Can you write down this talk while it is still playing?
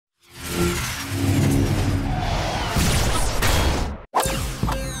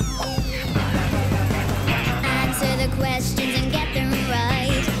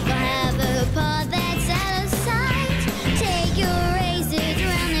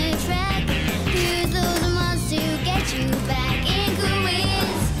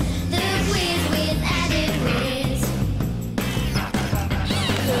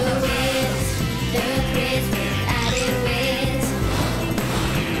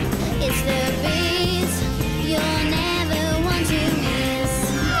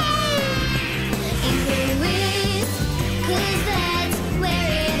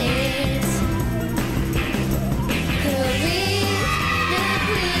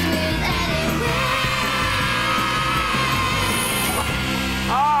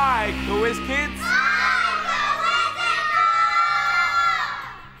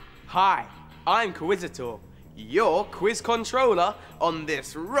Hi, I'm Kerwhizz, your quiz controller on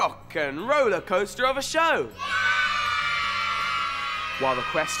this rock and roller coaster of a show. While the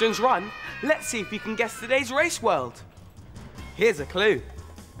questions run, let's see if you can guess today's race world. Here's a clue.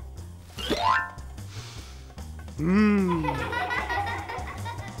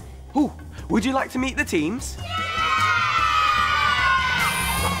 Ooh, would you like to meet the teams?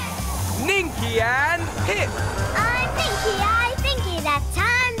 Ninki and Pip. I'm Ninki, I thinky that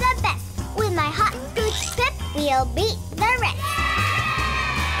I'm the best. With my hot and good Pip, we'll beat the rest.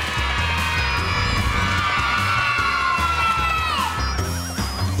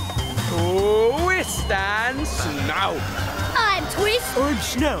 Twist and Snout. I'm Twist. I'm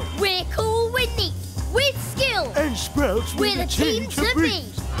Snout. We're cool, we're neat, with skill. And Sprouts We're the team to beat.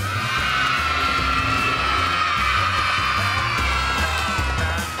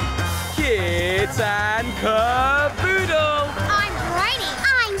 Kit and Caboodle. I'm Brainy.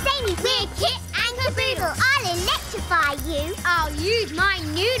 I'm Zany, we're Kit and Caboodle. I'll electrify you. I'll use my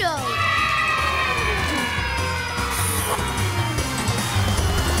noodle.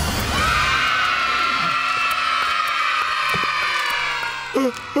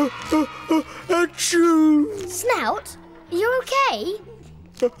 Achoo! Snout, you okay?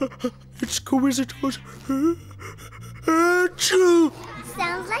 It's Kerwhizz. Achoo!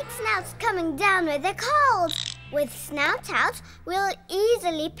 Sounds like Snout's coming down with a cold. With Snout out, we'll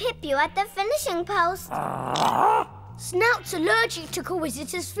easily pip you at the finishing post. Snout's allergic to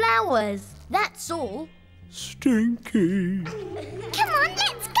Kerwhizz's flowers. That's all. Stinky. Come on,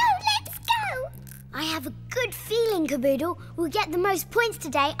 let's go, let's go. I have a good feeling, Caboodle. We'll get the most points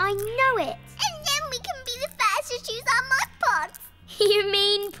today, I know it. And then we can be the first to choose our mod pods. You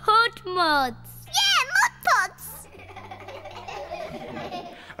mean pod mods? Yeah, mod pods.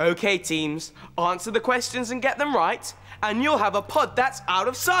 Okay, teams, answer the questions and get them right, and you'll have a pod that's out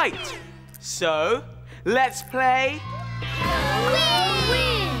of sight. So, let's play...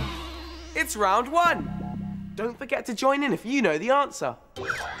 Win! It's round one. Don't forget to join in if you know the answer.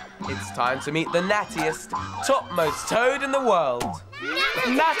 It's time to meet the nattiest, topmost toad in the world.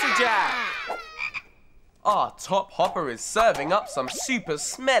 Natterjack! Our top hopper is serving up some super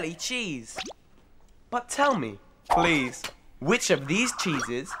smelly cheese. But tell me, please, which of these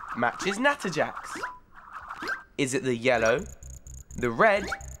cheeses matches Natterjack's? Is it the yellow, the red,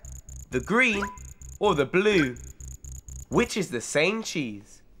 the green, or the blue? Which is the same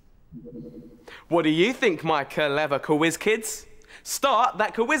cheese? What do you think, my clever Kerwhizz kids? Start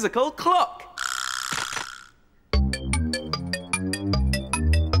that Kerwhizzical clock!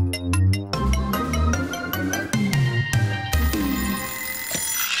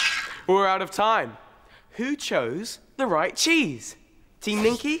 We're out of time. Who chose the right cheese? Team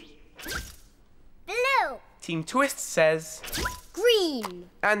Ninki? Blue. Team Twist says... Green.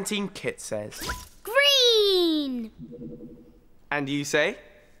 And Team Kit says... Green. And you say?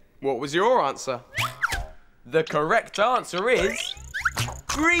 What was your answer? The correct answer is...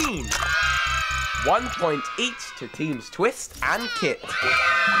 green. 1 point each to Teams Twist and Kit.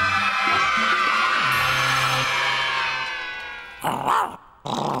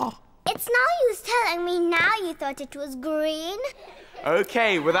 It's no use telling me now you thought it was green.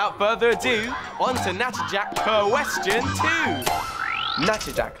 Okay, without further ado, on to Natterjack question 2.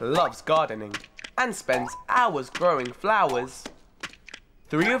 Natterjack loves gardening and spends hours growing flowers.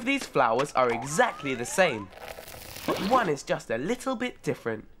 3 of these flowers are exactly the same, but one is just a little bit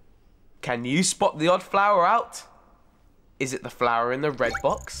different. Can you spot the odd flower out? Is it the flower in the red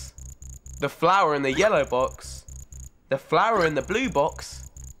box? The flower in the yellow box? The flower in the blue box?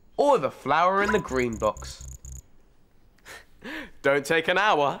 Or the flower in the green box? Don't take an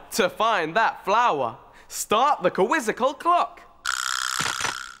hour to find that flower. Start the Kerwhizzical clock.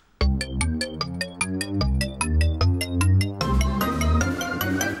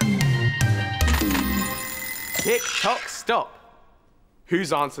 Tick tock stop.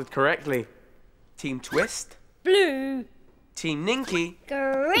 Who's answered correctly? Team Twist? Blue. Team Ninki?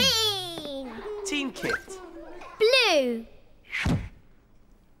 Green. Team Kit? Blue.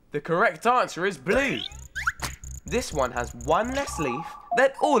 The correct answer is blue. This one has one less leaf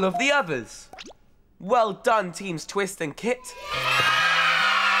than all of the others. Well done, Teams Twist and Kit.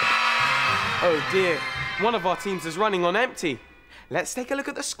 Oh dear, one of our teams is running on empty. Let's take a look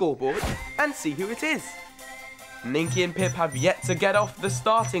at the scoreboard and see who it is. Ninki and Pip have yet to get off the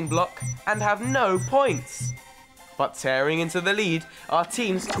starting block and have no points. But tearing into the lead are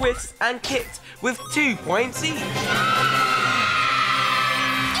Teams Twist and Kit with 2 points each.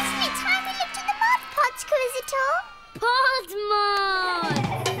 Pod mod.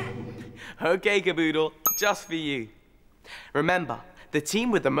 Okay, Caboodle, just for you. Remember, the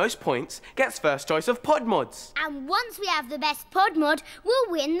team with the most points gets first choice of pod mods. And once we have the best pod mod, we'll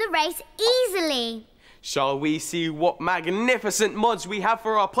win the race easily. Shall we see what magnificent mods we have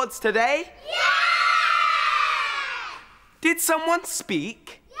for our pods today? Yeah! Did someone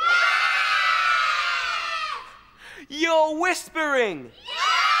speak? Yeah! You're whispering!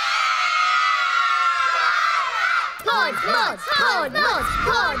 Pod mods, pod mods,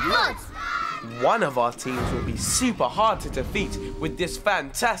 pod mods. One of our teams will be super hard to defeat with this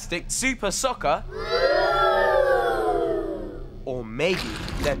fantastic super soccer. Or maybe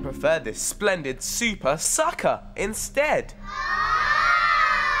they'd prefer this splendid super sucker instead.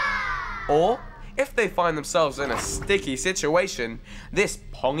 Or if they find themselves in a sticky situation, this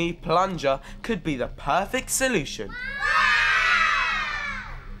pongy plunger could be the perfect solution.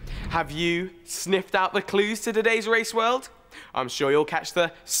 Have you sniffed out the clues to today's race world? I'm sure you'll catch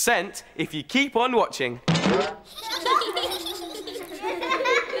the scent if you keep on watching.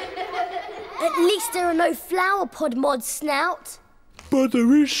 At least there are no flower pod mods, Snout. But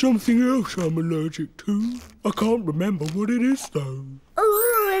there is something else I'm allergic to. I can't remember what it is, though.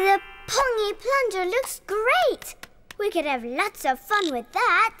 Ooh, the pongy plunger looks great. We could have lots of fun with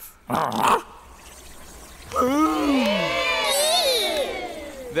that.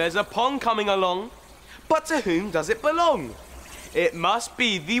 There's a pong coming along, but to whom does it belong? It must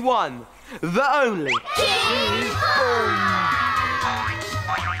be the one, the only.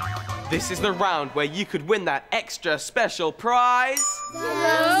 This is the round where you could win that extra special prize.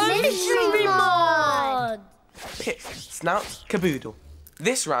 The mystery mod. Pip, Snout, Caboodle.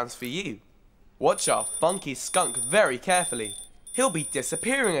 This round's for you. Watch our funky skunk very carefully. He'll be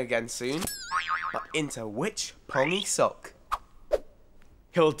disappearing again soon. But into which pongy sock?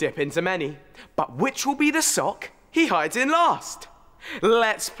 He'll dip into many, but which will be the sock he hides in last?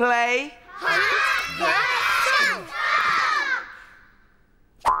 Let's play... Hunt the skunk.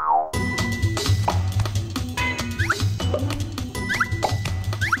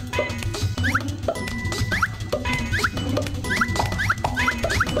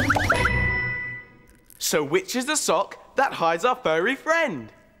 So which is the sock that hides our furry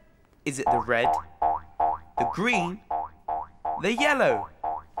friend? Is it the red, the green, the yellow,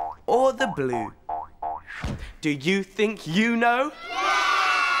 or the blue? Do you think you know?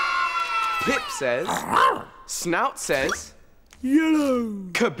 Pip says, Snout says, Yellow.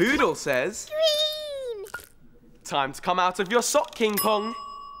 Caboodle says, Green. time to come out of your sock, King Pong,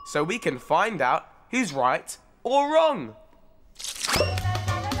 so we can find out who's right or wrong.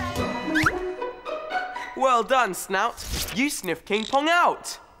 Well done, Snout. You sniffed King Pong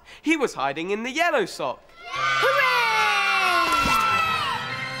out. He was hiding in the yellow sock. Hooray!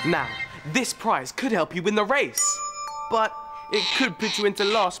 Now, this prize could help you win the race, but it could put you into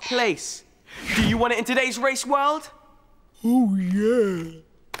last place. Do you want it in today's race world? Oh, yeah.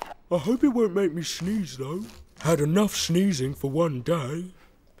 I hope it won't make me sneeze, though. Had enough sneezing for one day.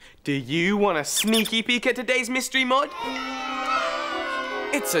 Do you want a sneaky peek at today's mystery mod?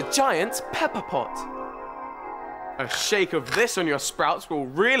 It's a giant pepper pot. A shake of this on your sprouts will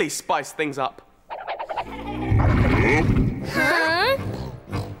really spice things up. Huh?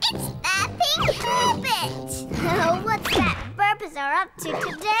 It's Burping Herbert. Oh, what's that Burpers are up to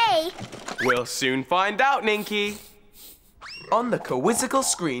today? We'll soon find out, Ninki. On the Kerwhizzical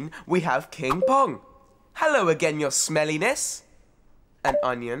screen, we have King Pong. Hello again, your smelliness. An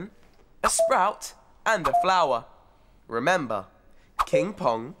onion, a sprout, and a flower. Remember, King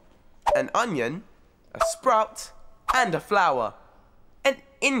Pong, an onion, a sprout, and a flower. An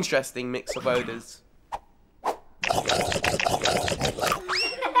interesting mix of odours.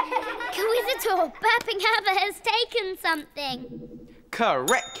 Kerwhizzitor, Burping Herbert has taken something.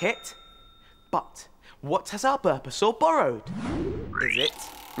 Correct, Kit. But what has our Burposaur borrowed? Is it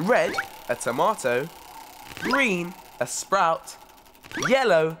red, a tomato, green, a sprout,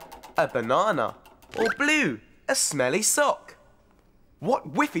 yellow, a banana, or blue, a smelly sock?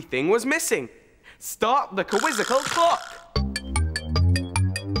 What whiffy thing was missing? Start the Kerwhizzical clock.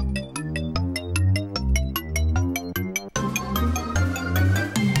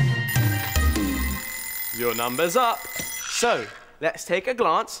 Your number's up. So, let's take a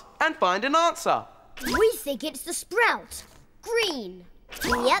glance and find an answer. We think it's the sprout. Green.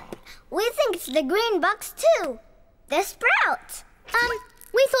 Yep, we think it's the green box too. The sprout.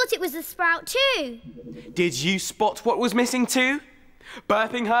 We thought it was the sprout too. Did you spot what was missing too?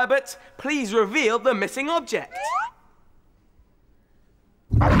 Burping Herbert, please reveal the missing object.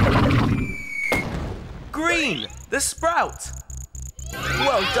 Green, the sprout.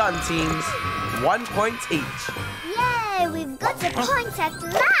 Well done, teams. 1 point each. Yay, we've got a point at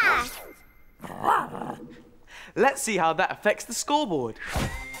last. Let's see how that affects the scoreboard.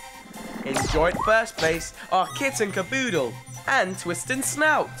 In joint first place are Kit and Caboodle and Twist and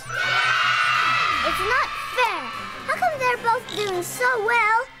Snout. It's not fair. How come they're both doing so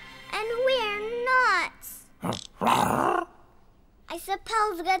well and we're not? I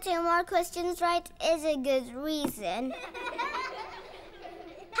suppose getting more questions right is a good reason.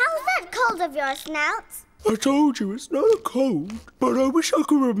 How's that cold of yours, Snout? I told you it's not a cold, but I wish I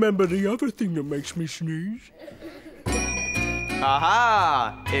could remember the other thing that makes me sneeze.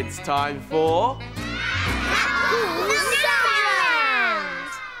 Aha! It's time for...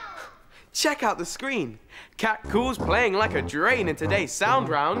 Sound! Check out the screen. Cat Cool's playing like a drain in today's sound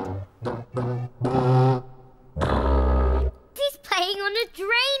round. He's playing on a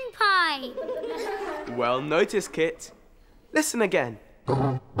drain pipe. Well noticed, Kit. Listen again.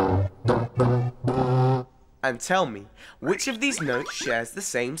 And tell me, which of these notes shares the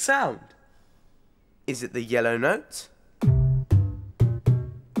same sound? Is it the yellow note?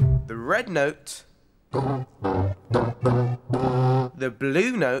 The red note? The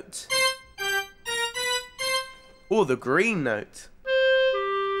blue note? Or the green note?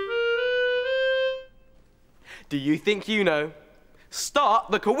 Do you think you know? Start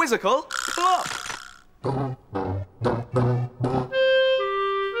the Kerwhizzical clock!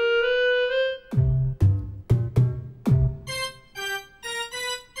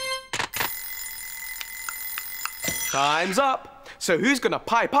 Time's up. So who's gonna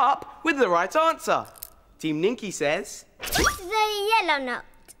pipe up with the right answer? Team Ninki says... It's the yellow note.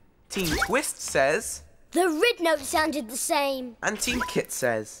 Team Twist says... The red note sounded the same. And Team Kit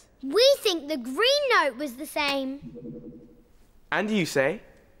says... We think the green note was the same. And you say...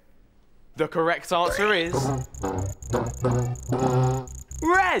 The correct answer is...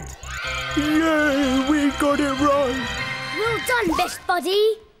 Red! Yay, we got it right! Well done, best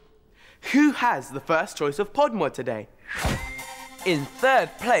buddy. Who has the first choice of Podmod today? In third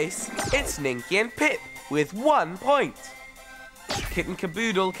place, it's Ninki and Pip with 1 point. Kit and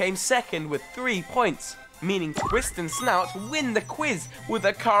Caboodle came second with 3 points, meaning Twist and Snout win the quiz with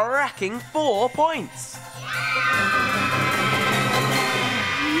a cracking 4 points.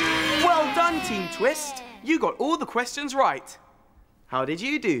 Well done, Team Twist. You got all the questions right. How did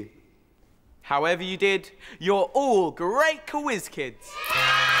you do? However you did, you're all great Kerwhizz kids.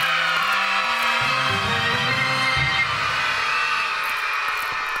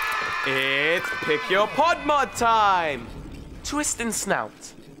 It's Pick Your Pod Mod time! Twist and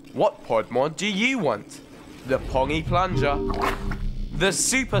Snout, what pod mod do you want? The Pongy Plunger, the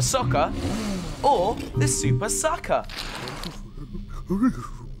Super Socker, or the Super Sucker?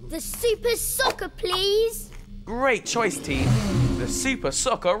 The Super Soccer, please. Great choice, team. The Super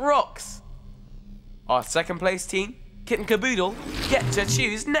Socker rocks. Our second place team, Kit and Caboodle, get to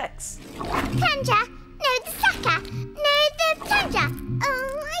choose next. Plunger? No, the sucker. No, the plunger.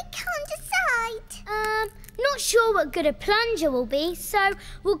 Oh, I can't decide. Not sure what good a plunger will be, so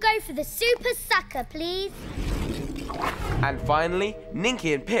we'll go for the Super Sucker, please. And finally,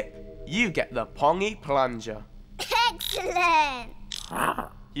 Ninki and Pip, you get the Pongy Plunger. Excellent.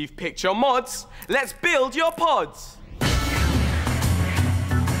 You've picked your mods. Let's build your pods.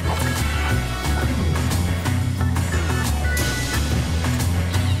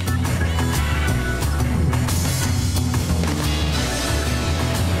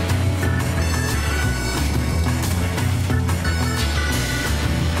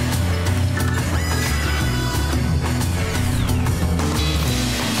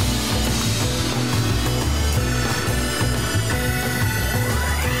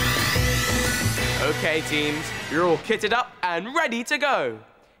 Okay, teams, you're all kitted up and ready to go.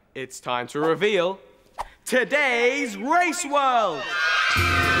 It's time to reveal today's Race World.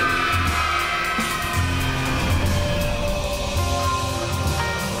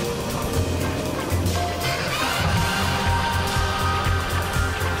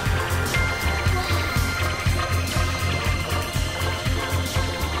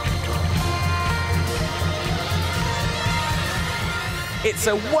 It's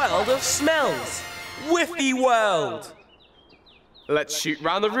a world of smells. Whiffy World! Let's shoot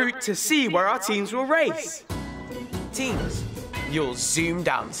round the route to see where our teams will race. Teams, you'll zoom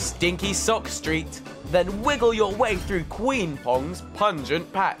down Stinky Sock Street, then wiggle your way through Queen Pong's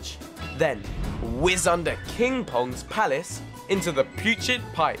pungent patch, then whiz under King Pong's palace into the putrid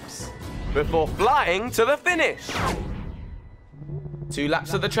pipes, before flying to the finish. 2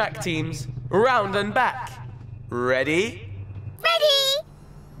 laps of the track, teams, round and back. Ready? Ready?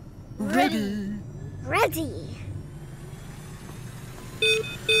 Ready. Ready.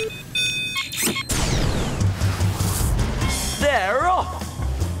 They're off!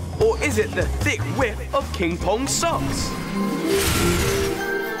 Or is it the thick whiff of King Pong's socks?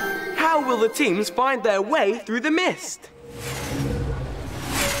 How will the teams find their way through the mist?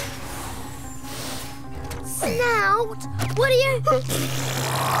 Snout, what are you...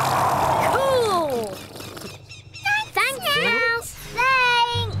 Cool! Thanks, Snout!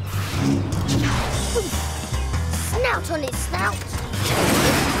 Thanks! Snout on its snout.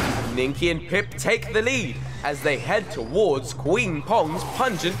 Ninki and Pip take the lead as they head towards Queen Pong's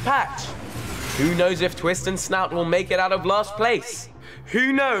pungent patch. Who knows if Twist and Snout will make it out of last place?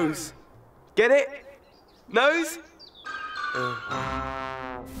 Who knows? Get it? Nose? Oh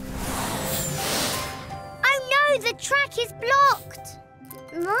no, the track is blocked.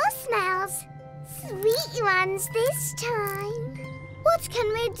 More snails. Sweet ones this time. What can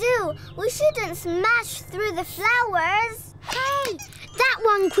we do? We shouldn't smash through the flowers. Hey, that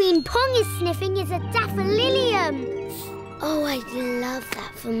one Queen Pong is sniffing is a daffodilium. Oh, I'd love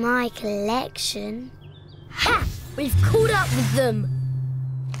that for my collection. Ha! We've caught up with them.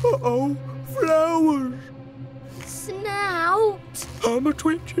 Uh-oh, flowers. Snout. I'm a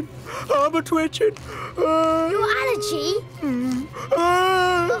twitching. Your allergy?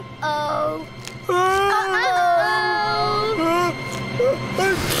 Uh-oh. Uh-oh.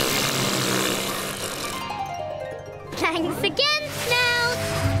 Thanks again, Snout.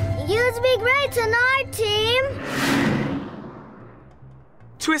 You'd be great on our team.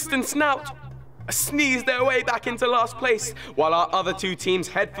 Twist and Snout sneeze their way back into last place, while our other two teams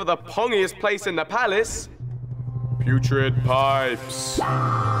head for the pongiest place in the palace. Putrid pipes. Uh-oh!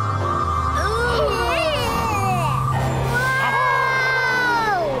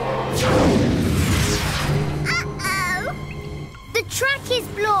 The track is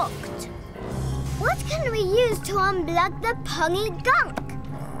blocked. What can we use to unblock the pongy gunk?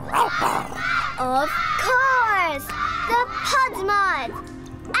 Of course! The pod mod!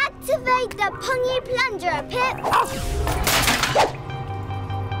 Activate the pongy plunger, Pip!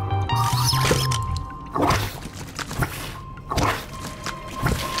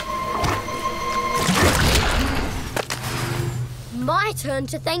 My turn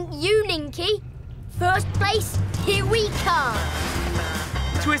to thank you, Ninki. First place, here we come.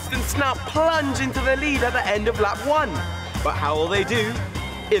 Twist and Snout plunge into the lead at the end of lap 1. But how will they do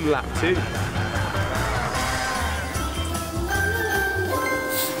in lap 2?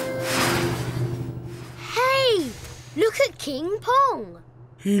 Hey, look at King Pong.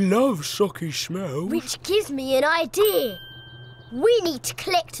 He loves socky smells. Which gives me an idea. We need to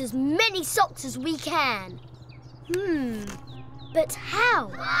collect as many socks as we can. But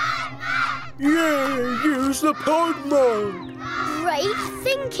how? Yeah, use the pod mode. Great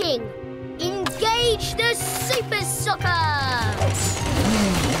thinking. Engage the Super Sockers.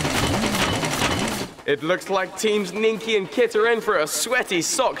 It looks like teams Ninki and Kit are in for a sweaty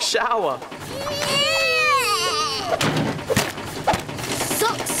sock shower.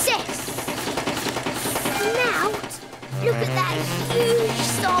 Success. Snout, look at that huge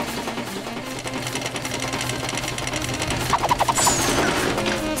sock.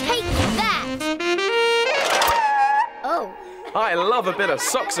 Take that. Oh. I love a bit of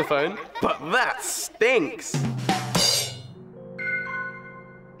saxophone, but that stinks.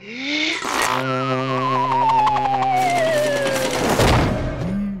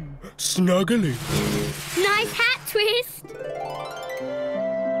 Snuggly. Nice hat, Twist.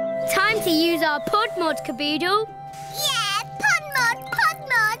 Time to use our pod mod, Caboodle. Yeah, pod mod, pod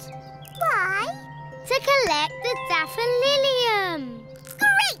mod! Why? To collect the daffodilium.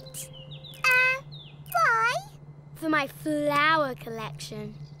 Great! Why? For my flower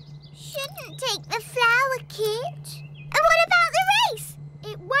collection. Shouldn't take the flower kit. And what about the race?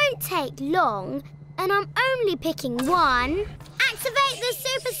 It won't take long, and I'm only picking one. Activate the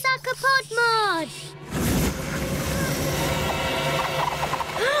Super Sucker Pod mod!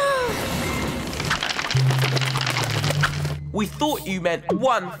 We thought you meant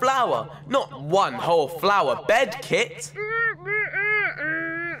one flower, not one whole flower bed, Kit.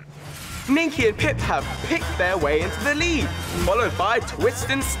 Ninki and Pip have picked their way into the lead, followed by Twist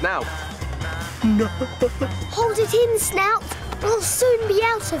and Snout. No. Hold it in, Snout. We'll soon be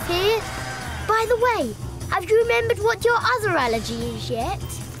out of here. By the way, have you remembered what your other allergy is yet?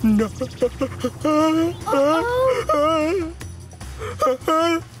 No. Uh-oh.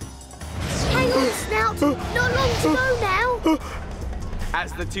 Hang on, Snout. Not long to go now.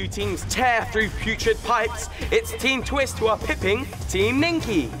 As the two teams tear through putrid pipes, it's Team Twist who are pipping Team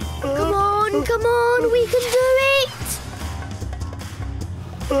Ninki. Come on, we can do it.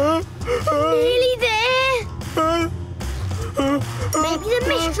 Nearly there. Maybe the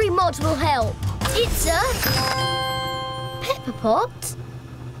mystery mod will help. It's a pepper pot.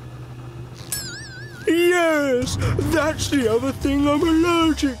 Yes, that's the other thing I'm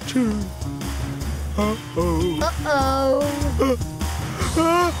allergic to. Uh-oh.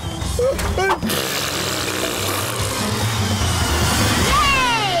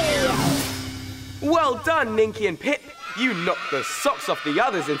 Yay! Well done, Ninki and Pip. You knocked the socks off the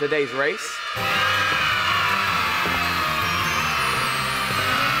others in today's race.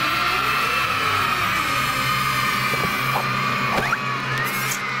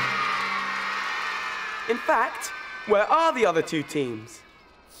 In fact, where are the other two teams?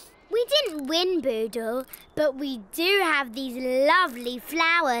 We didn't win, Boodle, but we do have these lovely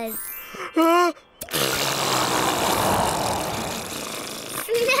flowers.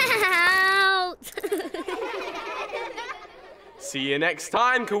 Snout! See you next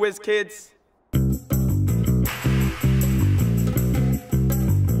time, Kerwhizz kids.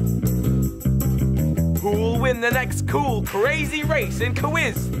 Who'll win the next cool, crazy race in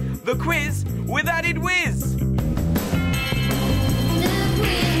Kerwhizz? The quiz with added whiz.